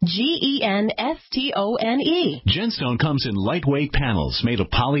Genstone. Genstone. Genstone comes in lightweight panels made of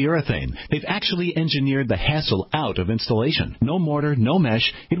polyurethane. They've actually engineered the hassle out of installation. No mortar, no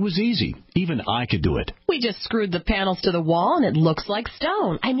mesh. It was easy. Even I could do it. We just screwed the panels to the wall and it looks like stone.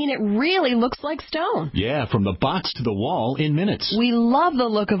 I mean, it really looks like stone. Yeah, from the box to the wall in minutes. We love the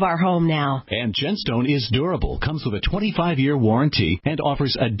look of our home now. And Genstone is durable, comes with a 25-year warranty, and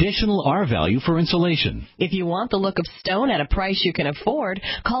offers additional R value for insulation. If you want the look of stone at a price you can afford,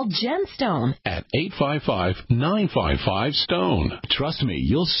 call Genstone at 855-955-STONE. Trust me,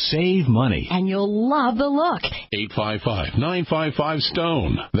 you'll save money. And you'll love the look.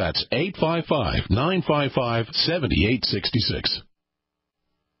 855-955-STONE. That's 855-955-7866.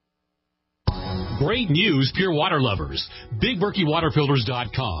 Great news, pure water lovers.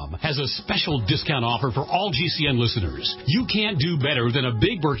 BigBerkeyWaterFilters.com has a special discount offer for all GCN listeners. You can't do better than a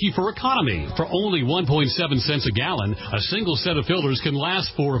Big Berkey for economy. For only 1.7 cents a gallon, a single set of filters can last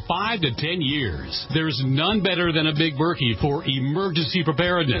for 5 to 10 years. There's none better than a Big Berkey for emergency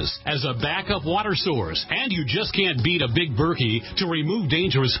preparedness as a backup water source. And you just can't beat a Big Berkey to remove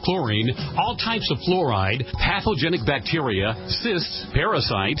dangerous chlorine, all types of fluoride, pathogenic bacteria, cysts,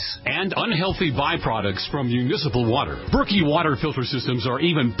 parasites, and unhealthy byproducts from municipal water. Berkey water filter systems are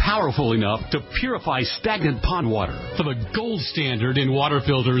even powerful enough to purify stagnant pond water. For the gold standard in water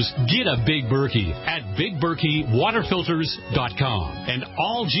filters, get a Big Berkey at BigBerkeyWaterFilters.com. And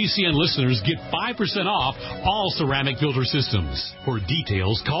all GCN listeners get 5% off all ceramic filter systems. For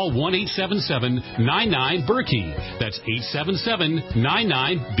details, call 1-877-99-BERKEY. That's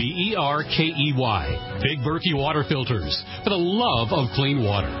 877-99-BERKEY. Big Berkey Water Filters, for the love of clean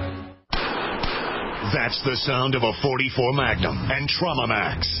water. That's the sound of a .44 Magnum and Trauma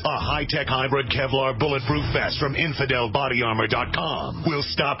Max, a high-tech hybrid Kevlar bulletproof vest from InfidelBodyArmor.com. Will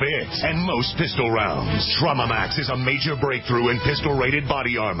stop it and most pistol rounds. Trauma Max is a major breakthrough in pistol-rated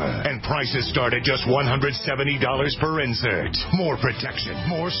body armor, and prices start at just $170 per insert. More protection,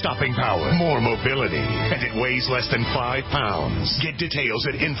 more stopping power, more mobility, and it weighs less than 5 pounds. Get details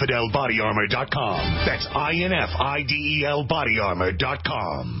at InfidelBodyArmor.com. That's INFIDEL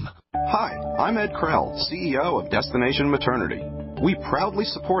Hi, I'm Ed Krell, CEO of Destination Maternity. We proudly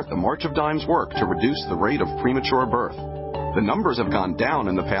support the March of Dimes work to reduce the rate of premature birth. The numbers have gone down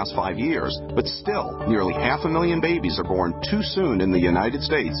in the past 5 years, but still, nearly 500,000 babies are born too soon in the United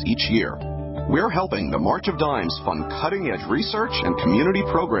States each year. We're helping the March of Dimes fund cutting-edge research and community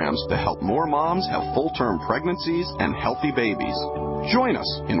programs to help more moms have full-term pregnancies and healthy babies. Join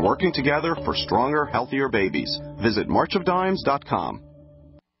us in working together for stronger, healthier babies. Visit marchofdimes.com.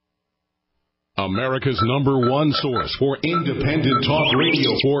 America's #1 source for independent talk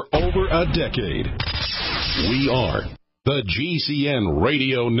radio for over a decade. We are the GCN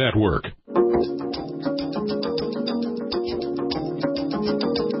Radio Network.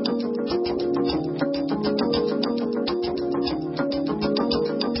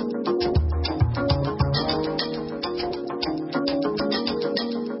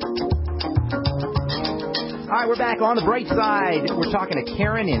 All right, we're back on the bright side. We're talking to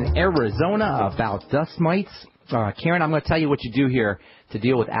Karen in Arizona about dust mites. Karen, I'm going to tell you what you do here to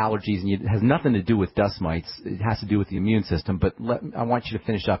deal with allergies, and it has nothing to do with dust mites. It has to do with the immune system. But I want you to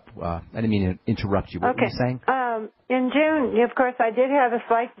finish up. I didn't mean to interrupt you. What were you saying? In June, of course, I did have a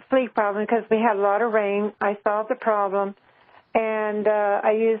slight sleep problem because we had a lot of rain. I solved the problem, and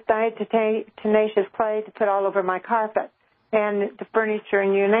I used diatomaceous clay to put all over my carpet and the furniture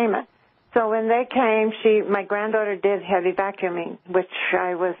and you name it. So when they came, my granddaughter did heavy vacuuming, which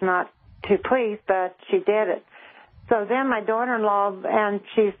I was not too pleased, but she did it. So then my daughter-in-law, and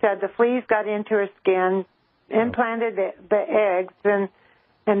she said the fleas got into her skin, implanted the eggs, and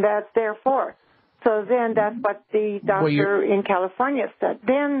that's therefore. So then that's what the doctor in California said.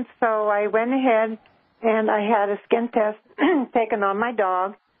 Then, so I went ahead and I had a skin test taken on my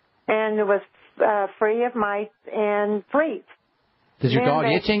dog, and it was free of mites and fleas. Does your dog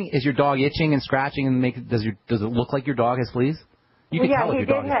itching? Is your dog itching and scratching and does it look like your dog has fleas? You can tell if your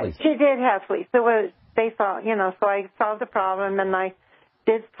dog has fleas. She did have fleas. So they thought, so I solved the problem and I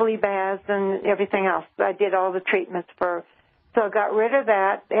did flea baths and everything else. I did all the treatments so I got rid of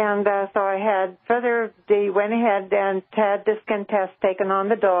that, and so I had went ahead and had the skin test taken on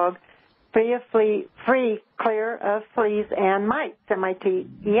the dog, clear of fleas and mites,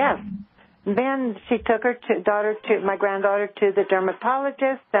 M-I-T-E-S. Then she took my granddaughter to the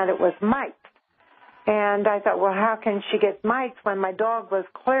dermatologist, and it was mites. And I thought, well, how can she get mites when my dog was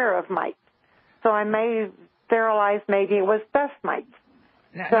clear of mites? So I sterilized, maybe it was dust mites.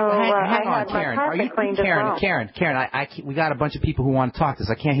 Hang on, Karen. Are you Karen? We got a bunch of people who want to talk to us.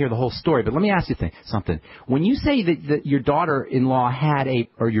 I can't hear the whole story, but let me ask you something. When you say that your daughter-in-law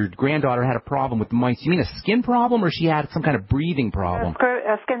or your granddaughter had a problem with the mites, you mean a skin problem, or she had some kind of breathing problem?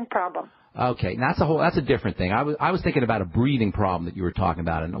 A skin problem. Okay, and that's a different thing. I was thinking about a breathing problem that you were talking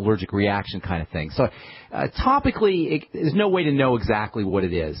about, an allergic reaction kind of thing. So topically, there's no way to know exactly what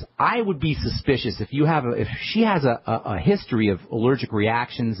it is. I would be suspicious if she has a history of allergic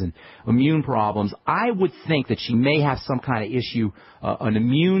reactions and immune problems. I would think that she may have some kind of issue, an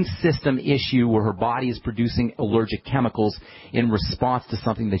immune system issue where her body is producing allergic chemicals in response to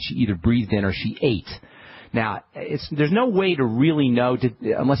something that she either breathed in or she ate. Now, there's no way to really know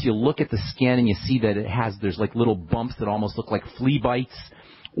unless you look at the skin and you see that there's like little bumps that almost look like flea bites,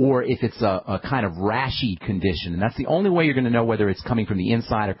 or if it's a kind of rashy condition. And that's the only way you're going to know whether it's coming from the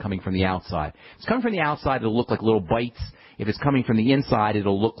inside or coming from the outside. If it's coming from the outside, it'll look like little bites. If it's coming from the inside,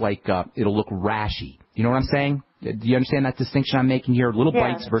 it'll look rashy. You know what I'm saying? Do you understand that distinction I'm making here? Little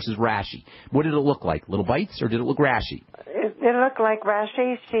bites versus rashy. What did it look like? Little bites, or did it look rashy? It looked like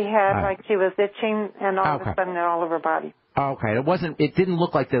rashy. She had like she was itching, and all of a sudden all over her body. Okay, it didn't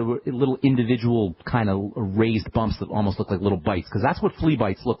look like the little individual kind of raised bumps that almost look like little bites, because that's what flea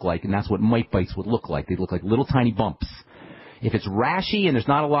bites look like, and that's what mite bites would look like. They look like little tiny bumps. If it's rashy and there's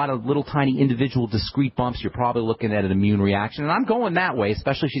not a lot of little tiny individual discrete bumps, you're probably looking at an immune reaction. And I'm going that way,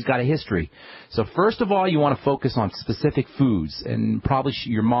 especially if she's got a history. So first of all, you want to focus on specific foods. And probably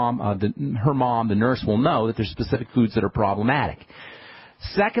your mom, her mom, the nurse, will know that there's specific foods that are problematic.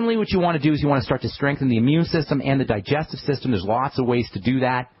 Secondly, what you want to do is you want to start to strengthen the immune system and the digestive system. There's lots of ways to do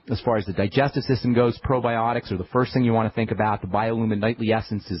that. As far as the digestive system goes, probiotics are the first thing you want to think about. The BioLumin Nightly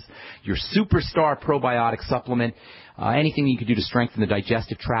Essence is your superstar probiotic supplement. Anything you can do to strengthen the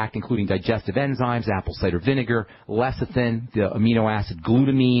digestive tract, including digestive enzymes, apple cider vinegar, lecithin, the amino acid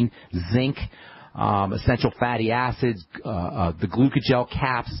glutamine, zinc, essential fatty acids, the glucogel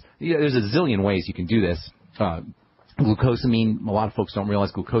caps. There's a zillion ways you can do this. Glucosamine, a lot of folks don't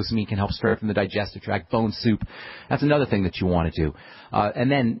realize glucosamine can help strengthen the digestive tract. Bone soup, that's another thing that you want to do.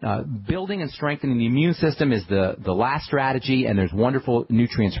 And then building and strengthening the immune system is the last strategy, and there's wonderful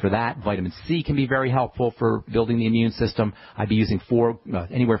nutrients for that. Vitamin C can be very helpful for building the immune system. I'd be using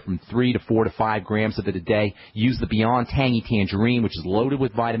anywhere from 3 to 4 to 5 grams of it a day. Use the Beyond Tangy Tangerine, which is loaded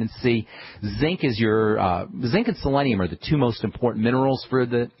with vitamin C. Zinc and selenium are the two most important minerals for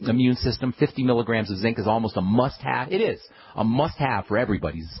the immune system. 50 milligrams of zinc is almost a must-have. It is a must-have for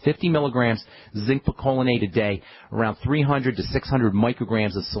everybody. It's 50 milligrams zinc picolinate a day, around 300 to 600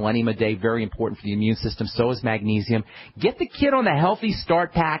 micrograms of selenium a day, very important for the immune system. So is magnesium. Get the kid on the Healthy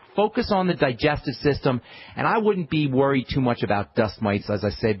Start Pack. Focus on the digestive system, and I wouldn't be worried too much about dust mites. As I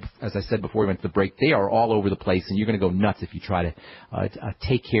said before we went to the break, they are all over the place, and you're going to go nuts if you try to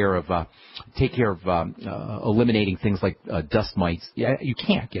take care of eliminating things like dust mites. Yeah, you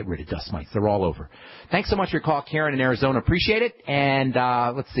can't get rid of dust mites. They're all over. Thanks so much for your call, Karen in Arizona. Appreciate it. And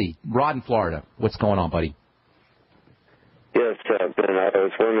let's see, Rod in Florida. What's going on, buddy? Yes, Ben, I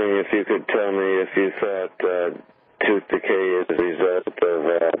was wondering if you could tell me if you thought tooth decay is a result of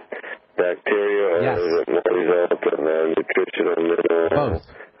bacteria or is it more a result of nutritional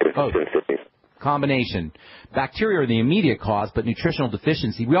deficiency? Combination. Bacteria are the immediate cause, but nutritional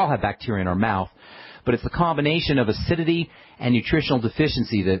deficiency, we all have bacteria in our mouth, but it's the combination of acidity and nutritional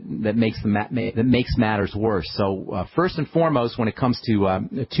deficiency that makes matters worse. So first and foremost, when it comes to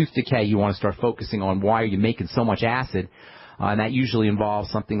tooth decay, you want to start focusing on why are you making so much acid. And that usually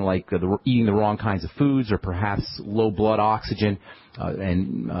involves something like eating the wrong kinds of foods or perhaps low blood oxygen.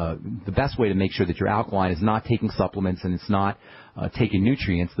 The best way to make sure that you're alkaline is not taking supplements and it's not taking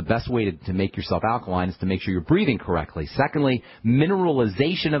nutrients. The best way to make yourself alkaline is to make sure you're breathing correctly. Secondly,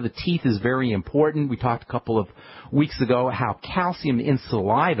 mineralization of the teeth is very important. We talked a couple of weeks ago how calcium in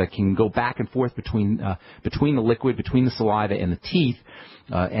saliva can go back and forth between the liquid, between the saliva and the teeth.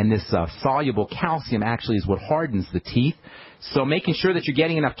 And this soluble calcium actually is what hardens the teeth. So making sure that you're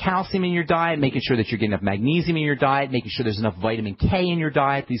getting enough calcium in your diet, making sure that you're getting enough magnesium in your diet, making sure there's enough vitamin K in your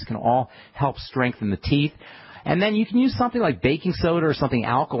diet, these can all help strengthen the teeth. And then you can use something like baking soda or something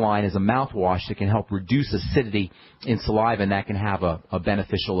alkaline as a mouthwash that can help reduce acidity in saliva, and that can have a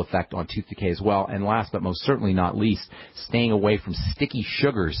beneficial effect on tooth decay as well. And last but most certainly not least, staying away from sticky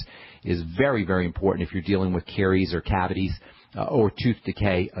sugars is very, very important if you're dealing with caries or cavities. Or tooth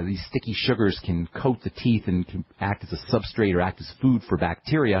decay. These sticky sugars can coat the teeth and can act as a substrate or act as food for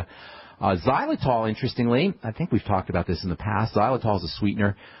bacteria. Xylitol, interestingly, I think we've talked about this in the past. Xylitol is a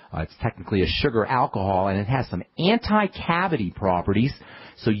sweetener. It's technically a sugar alcohol, and it has some anti-cavity properties.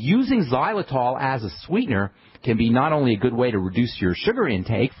 So using xylitol as a sweetener can be not only a good way to reduce your sugar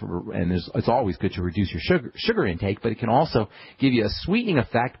intake, and it's always good to reduce your sugar intake, but it can also give you a sweetening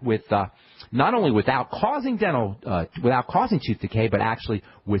effect with not only without causing tooth decay, but actually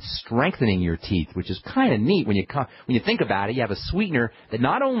with strengthening your teeth, which is kind of neat when you think about it. You have a sweetener that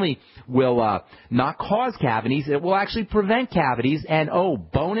not only will not cause cavities, it will actually prevent cavities. And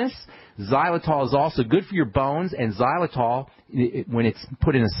bonus, xylitol is also good for your bones, and xylitol, when it's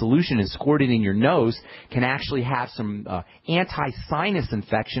put in a solution and squirted in your nose, can actually have some anti-sinus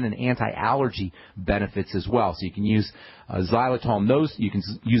infection and anti-allergy benefits as well. So you can use xylitol you can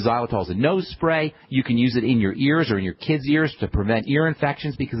use xylitol as a nose spray. You can use it in your ears or in your kids' ears to prevent ear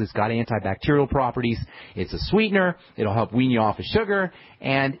infections because it's got antibacterial properties. It's a sweetener. It'll help wean you off of sugar,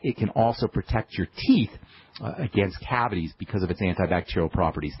 and it can also protect your teeth against cavities because of its antibacterial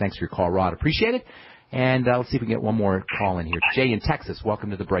properties. Thanks for your call, Rod. Appreciate it. And let's see if we can get one more call in here. Jay in Texas,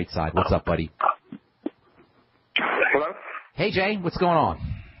 welcome to the Bright Side. What's up, buddy? Hello? Hey, Jay, what's going on?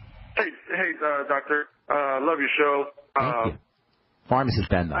 Hey, doctor. Love your show. Thank you. Pharmacist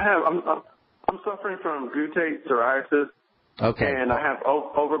Ben, though. I'm suffering from glutate psoriasis. Okay. And I have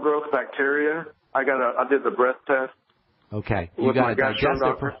overgrowth bacteria. I did the breath test. Okay. With my gastro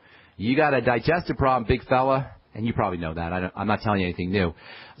doctor. You got a digestive problem, big fella, and you probably know that. I'm not telling you anything new.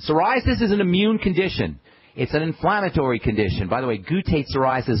 Psoriasis is an immune condition. It's an inflammatory condition. By the way, glutate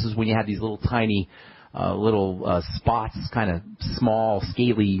psoriasis is when you have these little tiny spots, kind of small,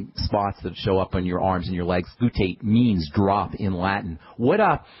 scaly spots that show up on your arms and your legs. Glutate means drop in Latin. Where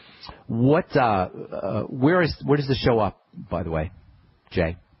does this show up, by the way,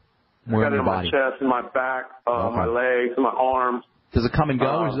 Jay? Where in your body? I got it in my chest, in my back, my legs, my arms. Does it come and go,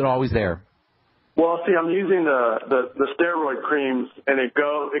 or is it always there? Well, see, I'm using the steroid creams, and it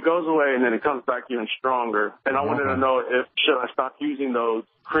goes away, and then it comes back even stronger. And I wanted to know should I stop using those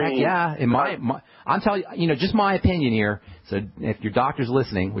creams? Heck yeah, I'm telling you, just my opinion here. So if your doctor's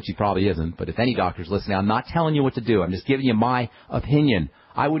listening, which he probably isn't, but if any doctor's listening, I'm not telling you what to do. I'm just giving you my opinion.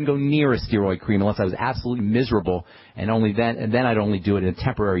 I wouldn't go near a steroid cream unless I was absolutely miserable, and then I'd only do it on a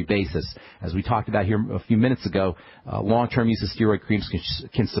temporary basis. As we talked about here a few minutes ago, long-term use of steroid creams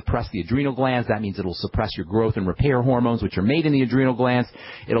can suppress the adrenal glands. That means it'll suppress your growth and repair hormones, which are made in the adrenal glands.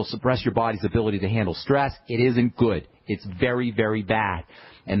 It'll suppress your body's ability to handle stress. It isn't good. It's very, very bad.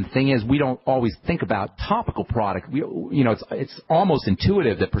 And the thing is, we don't always think about topical product. It's almost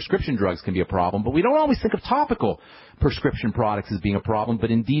intuitive that prescription drugs can be a problem, but we don't always think of topical prescription products as being a problem,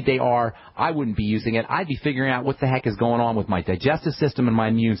 but indeed they are. I wouldn't be using it. I'd be figuring out what the heck is going on with my digestive system and my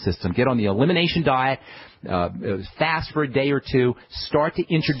immune system. Get on the elimination diet, fast for a day or two, start to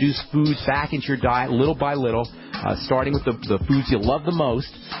introduce foods back into your diet little by little, starting with the foods you love the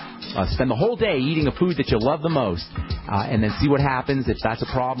most. Spend the whole day eating a food that you love the most, and then see what happens. If that's a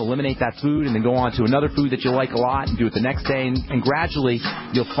problem, eliminate that food, and then go on to another food that you like a lot, and do it the next day. And gradually,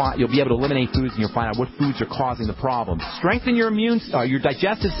 you'll be able to eliminate foods, and you'll find out what foods are causing the problem. Strengthen your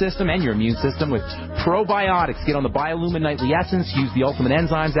digestive system and your immune system with probiotics. Get on the Biolumin Nightly Essence. Use the Ultimate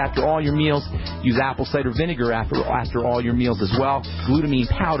Enzymes after all your meals. Use apple cider vinegar after all your meals as well. Glutamine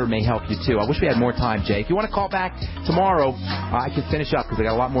powder may help you too. I wish we had more time, Jay. If you want to call back tomorrow, I can finish up because I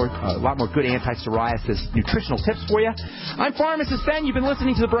got a lot more good anti-psoriasis nutritional tips for you. I'm Pharmacist Ben. You've been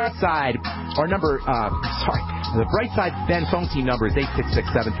listening to The Bright Side. Our number, the Bright Side Ben phone team number is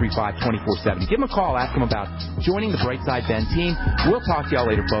 866-735-2470. Give them a call. Ask them about joining the Bright Side Ben team. We'll talk to y'all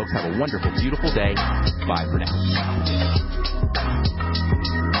later, folks. Have a wonderful, beautiful day. Bye for now.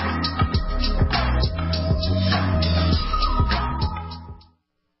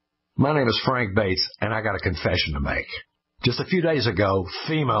 My name is Frank Bates, and I got a confession to make. Just a few days ago,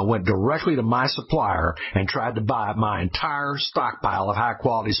 FEMA went directly to my supplier and tried to buy my entire stockpile of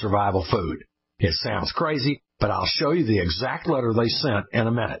high-quality survival food. It sounds crazy, but I'll show you the exact letter they sent in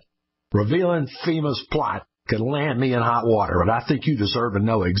a minute. Revealing FEMA's plot could land me in hot water, but I think you deserve to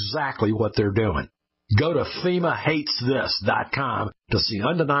know exactly what they're doing. Go to FEMAHatesThis.com to see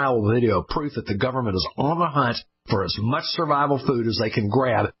undeniable video proof that the government is on the hunt for as much survival food as they can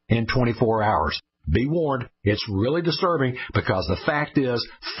grab in 24 hours. Be warned, it's really disturbing because the fact is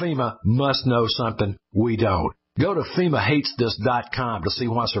FEMA must know something we don't. Go to FEMAHatesThis.com to see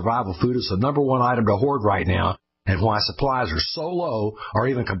why survival food is the number one item to hoard right now and why supplies are so low or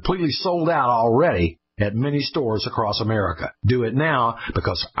even completely sold out already at many stores across America. Do it now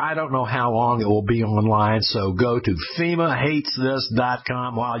because I don't know how long it will be online, so go to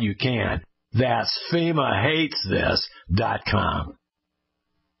FEMAHatesThis.com while you can. That's FEMAHatesThis.com.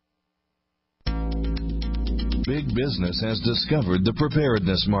 Big business has discovered the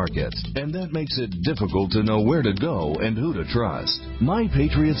preparedness market, and that makes it difficult to know where to go and who to trust.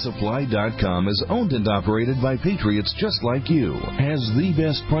 MyPatriotSupply.com is owned and operated by patriots just like you. Has the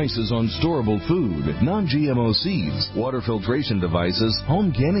best prices on storable food, non-GMO seeds, water filtration devices,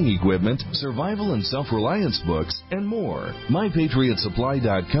 home canning equipment, survival and self-reliance books, and more.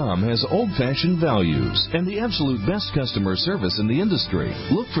 MyPatriotSupply.com has old-fashioned values and the absolute best customer service in the industry.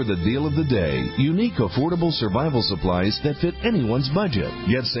 Look for the deal of the day. Unique, affordable survival supplies that fit anyone's budget.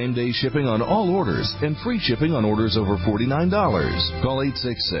 Get same-day shipping on all orders and free shipping on orders over $49. Call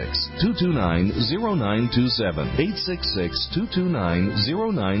 866-229-0927,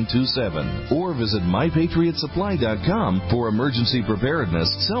 866-229-0927, or visit MyPatriotSupply.com for emergency preparedness,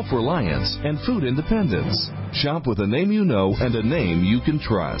 self-reliance, and food independence. Shop with a name you know and a name you can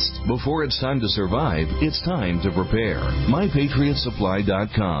trust. Before it's time to survive, it's time to prepare.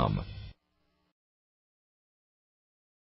 MyPatriotSupply.com.